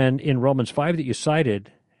think when in Romans 5 that you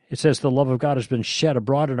cited, it says the love of God has been shed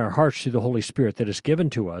abroad in our hearts through the Holy Spirit that is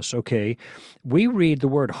given to us, okay? We read the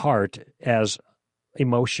word heart as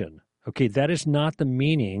emotion, Okay, that is not the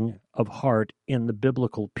meaning of heart in the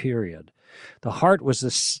biblical period. The heart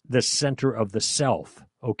was the center of the self.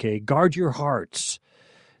 Okay, guard your hearts.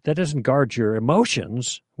 That doesn't guard your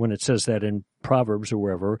emotions when it says that in Proverbs or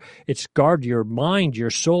wherever. It's guard your mind, your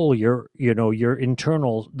soul, your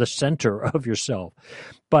internal, the center of yourself.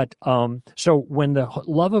 But so when the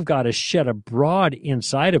love of God is shed abroad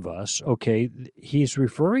inside of us, okay, he's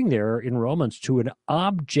referring there in Romans to an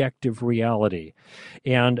objective reality.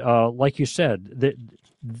 And like you said,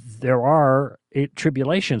 there are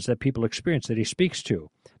tribulations that people experience that he speaks to.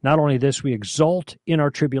 Not only this, we exult in our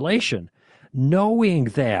tribulation, knowing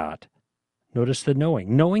that, notice the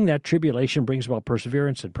knowing that tribulation brings about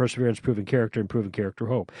perseverance, and perseverance proven character, and proven character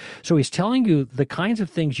hope. So he's telling you the kinds of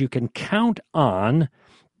things you can count on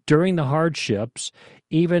during the hardships,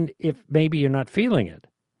 even if maybe you're not feeling it.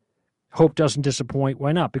 Hope doesn't disappoint.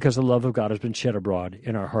 Why not? Because the love of God has been shed abroad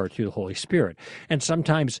in our heart through the Holy Spirit. And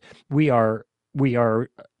sometimes we are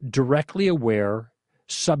directly aware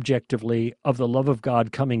subjectively of the love of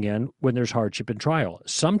God coming in when there's hardship and trial.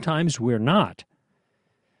 Sometimes we're not.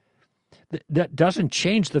 That doesn't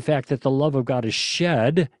change the fact that the love of God is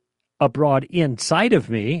shed abroad inside of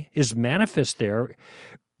me, is manifest there.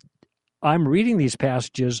 I'm reading these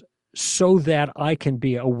passages so that I can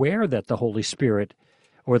be aware that the Holy Spirit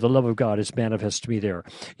or the love of God is manifest to me there.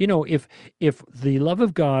 You know, if the love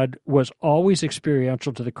of God was always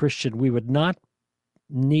experiential to the Christian, we would not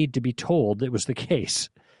need to be told it was the case,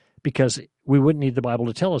 because we wouldn't need the Bible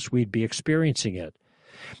to tell us, we'd be experiencing it.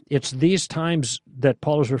 It's these times that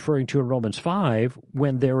Paul is referring to in Romans 5,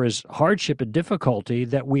 when there is hardship and difficulty,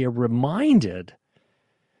 that we are reminded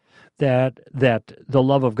that the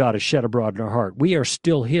love of God is shed abroad in our heart. We are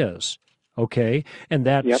still his, okay? And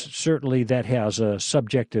certainly that has a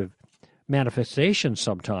subjective manifestation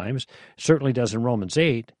sometimes, certainly does in Romans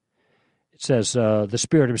 8. It says, the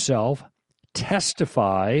Spirit himself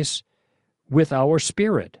testifies with our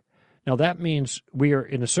spirit. Now that means we are,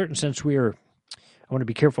 in a certain sense, I want to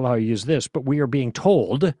be careful how I use this, but we are being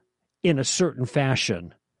told in a certain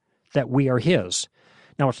fashion that we are his.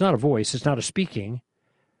 Now, it's not a voice, it's not a speaking,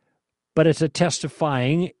 but it's a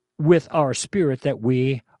testifying with our spirit that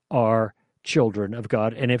we are children of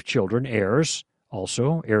God, and if children, heirs,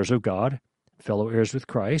 also heirs of God, fellow heirs with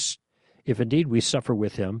Christ, if indeed we suffer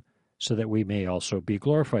with him, so that we may also be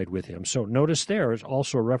glorified with him. So notice there is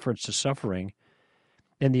also a reference to suffering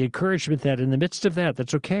and the encouragement that in the midst of that,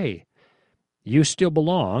 that's okay. You still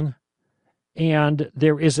belong, and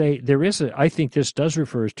there is a. I think this does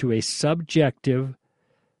refer to a subjective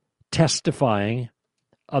testifying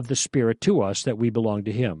of the Spirit to us that we belong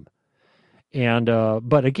to him. And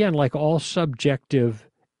but again, like all subjective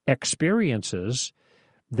experiences,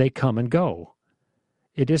 they come and go.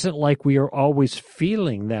 It isn't like we are always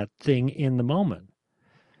feeling that thing in the moment.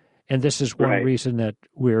 And this is one reason that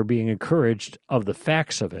we're being encouraged of the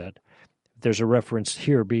facts of it. There's a reference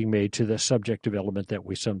here being made to the subjective element that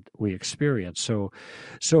we experience. So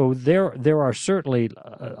there are certainly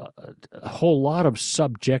a whole lot of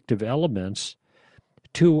subjective elements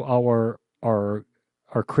to our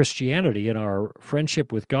Christianity and our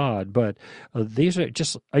friendship with God. But these are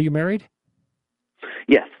just. Are you married?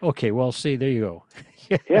 Yes. Okay. Well, see, there you go.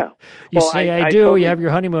 Yeah. You say I do. Totally, you have your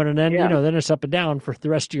honeymoon, and then then it's up and down for the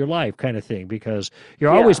rest of your life, kind of thing. Because you're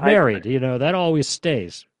always married. That always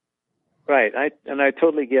stays. Right. I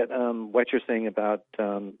totally get what you're saying about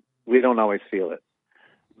we don't always feel it,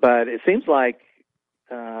 but it seems like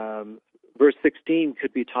verse 16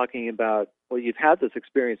 could be talking about, well, you've had this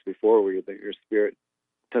experience before where your spirit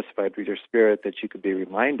testified with your spirit that you could be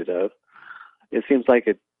reminded of. It seems like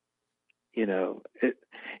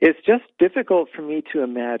it's just difficult for me to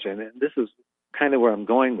imagine, and this is kind of where I'm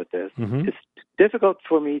going with this. Mm-hmm. It's difficult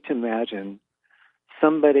for me to imagine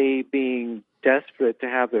somebody being desperate to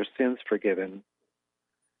have their sins forgiven,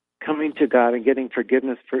 coming to God and getting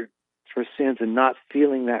forgiveness for sins and not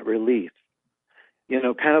feeling that relief.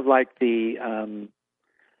 Kind of like the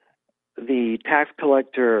tax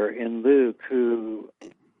collector in Luke who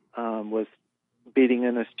was beating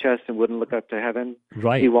in his chest and wouldn't look up to heaven.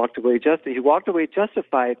 Right. He walked away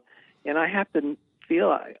justified, and I have to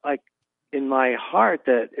feel like in my heart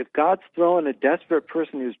that if God's throwing a desperate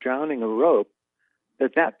person who's drowning a rope,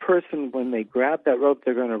 that person, when they grab that rope,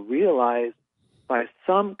 they're going to realize by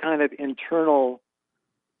some kind of internal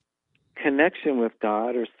connection with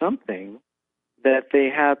God or something that they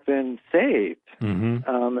have been saved.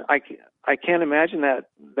 Mm-hmm. I can't imagine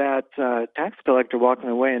that tax collector walking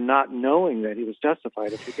away and not knowing that he was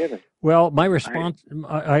justified and forgiven. Well, my response,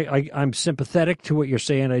 I'm sympathetic to what you're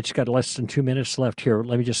saying. I just got less than 2 minutes left here.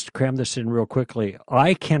 Let me just cram this in real quickly.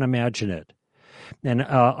 I can't imagine it. And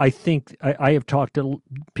I think I have talked to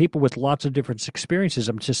people with lots of different experiences.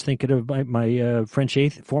 I'm just thinking of my French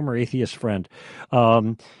former atheist friend,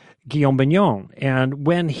 Guillaume Bignon. And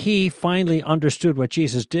when he finally understood what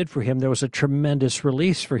Jesus did for him, there was a tremendous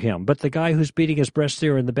release for him. But the guy who's beating his breast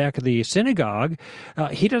there in the back of the synagogue,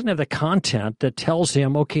 he doesn't have the content that tells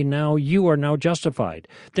him, okay, now you are now justified.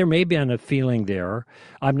 There may be a feeling there.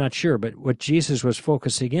 I'm not sure. But what Jesus was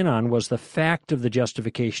focusing in on was the fact of the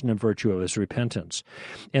justification and virtue of his repentance.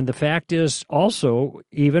 And the fact is also,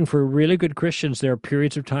 even for really good Christians, there are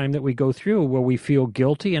periods of time that we go through where we feel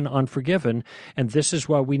guilty and unforgiven. And this is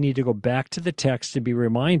why we need to go back to the text to be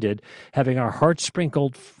reminded, having our hearts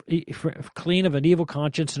sprinkled clean of an evil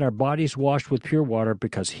conscience and our bodies washed with pure water,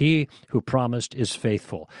 because he who promised is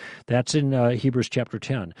faithful. That's in Hebrews chapter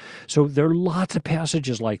 10. So there are lots of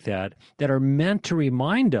passages like that that are meant to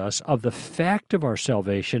remind us of the fact of our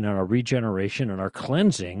salvation and our regeneration and our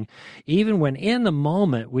cleansing, even when in the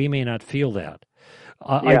moment we may not feel that.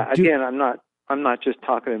 Again, I'm not just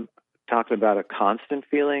talking about a constant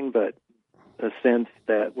feeling, but a sense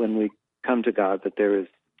that when we come to God, that there is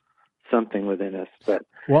something within us. But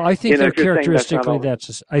well, I think that characteristically,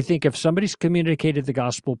 I think if somebody's communicated the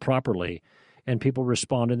gospel properly, and people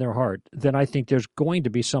respond in their heart, then I think there's going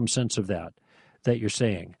to be some sense of that you're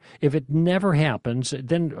saying. If it never happens,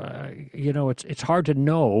 then it's hard to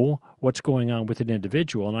know what's going on with an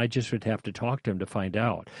individual, and I just would have to talk to him to find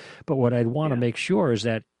out. But what I'd want to make sure is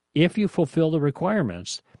that if you fulfill the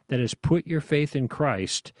requirements, that is, put your faith in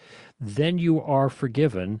Christ, then you are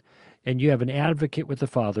forgiven, and you have an advocate with the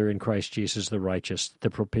Father in Christ Jesus the righteous, the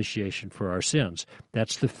propitiation for our sins.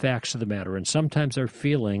 That's the facts of the matter. And sometimes our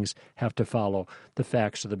feelings have to follow the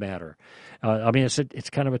facts of the matter. It's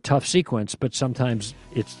kind of a tough sequence, but sometimes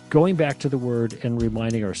it's going back to the Word and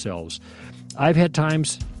reminding ourselves. I've had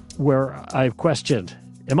times where I've questioned,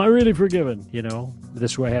 am I really forgiven?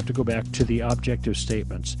 This is where I have to go back to the objective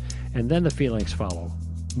statements, and then the feelings follow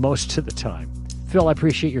most of the time. Phil, I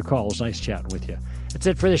appreciate your call. It was nice chatting with you. That's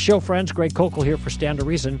it for the show, friends. Greg Koukl here for Stand to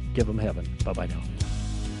Reason. Give them heaven. Bye-bye now.